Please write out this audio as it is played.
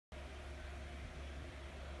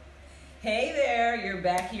Hey there, you're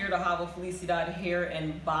back here to Hava Felicidad Hair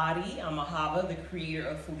and Body. I'm Ahava, the creator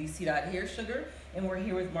of Felicidad Hair Sugar, and we're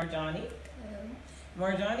here with Marjani. Hello.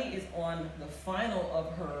 Marjani is on the final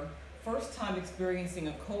of her first time experiencing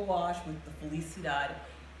a co-wash with the Felicidad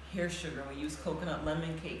Hair Sugar. We use coconut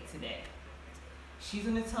lemon cake today. She's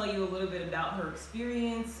going to tell you a little bit about her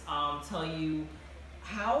experience, tell you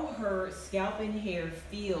how her scalp and hair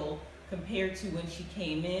feel compared to when she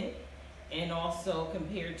came in, and also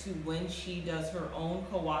compared to when she does her own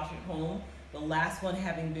co-wash at home. The last one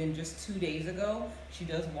having been just 2 days ago. She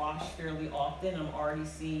does wash fairly often. I'm already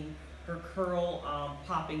seeing her curl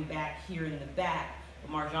popping back here in the back. But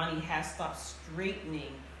Marjani has stopped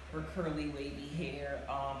straightening her curly wavy hair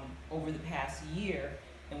over the past year,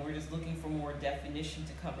 and we're just looking for more definition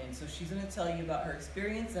to come in. So she's going to tell you about her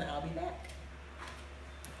experience, and I'll be back.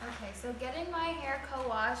 Okay, so getting my hair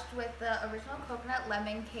co-washed with the original coconut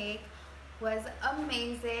lemon cake was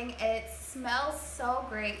amazing. It smells so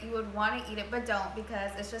great. You would want to eat it, but don't, because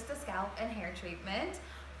it's just a scalp and hair treatment.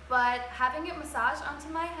 But having it massaged onto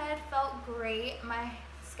my head felt great. My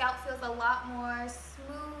scalp feels a lot more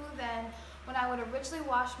smooth, and when I would originally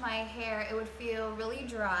wash my hair, it would feel really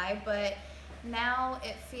dry, but now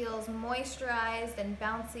it feels moisturized and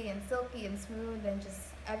bouncy and silky and smooth and just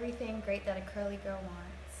everything great that a curly girl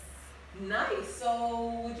wants. Nice.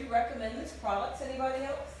 So would you recommend this product to anybody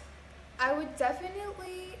else? I would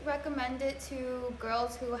definitely recommend it to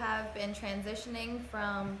girls who have been transitioning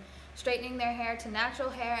from straightening their hair to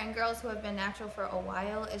natural hair, and girls who have been natural for a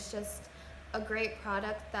while. It's just a great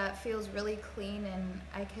product that feels really clean, and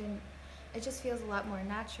it just feels a lot more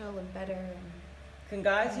natural and better. And Can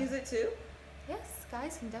guys use it too? yes,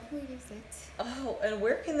 guys can definitely use it. Oh, and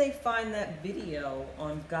where can they find that video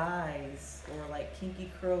on guys or like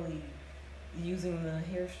kinky curly using the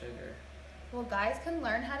hair sugar? Well, guys can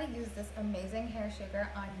learn how to use this amazing hair sugar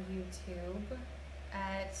on YouTube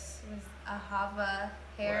at Ahava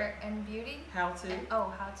Hair and Beauty. How to?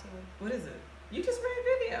 How to. What is it? You just made a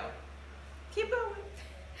video. Keep going.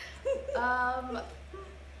 I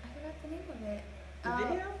forgot the name of it. The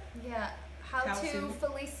video? Yeah. How to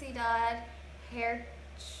Felicidad Hair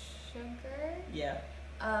Sugar. Yeah.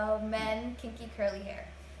 Men kinky curly hair.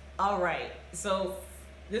 All right. So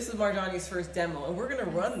this is Marjani's first demo, and we're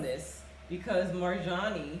gonna run this because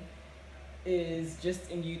Marjani is just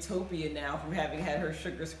in utopia now from having had her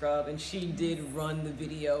sugar scrub, and she did run the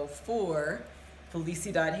video for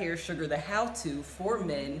Felicidad Hair Sugar, the how-to for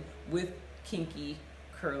men with kinky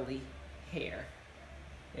curly hair.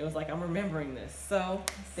 It was like, I'm remembering this. So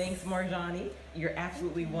thanks, Marjani. You're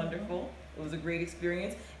absolutely wonderful. It was a great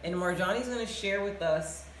experience. And Marjani's going to share with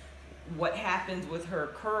us what happens with her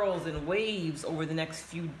curls and waves over the next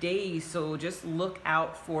few days. So just look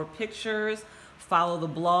out for pictures. Follow the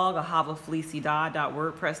blog,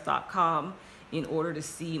 ahavafelicidad.wordpress.com, in order to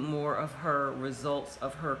see more of her results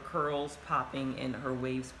of her curls popping and her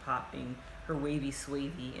waves popping, her wavy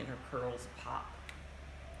swavy and her curls pop.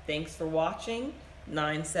 Thanks for watching.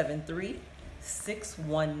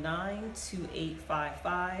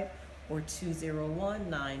 973-619-2855 or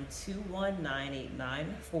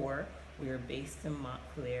 201-921-9894. We are based in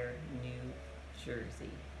Montclair, New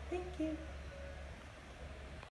Jersey. Thank you.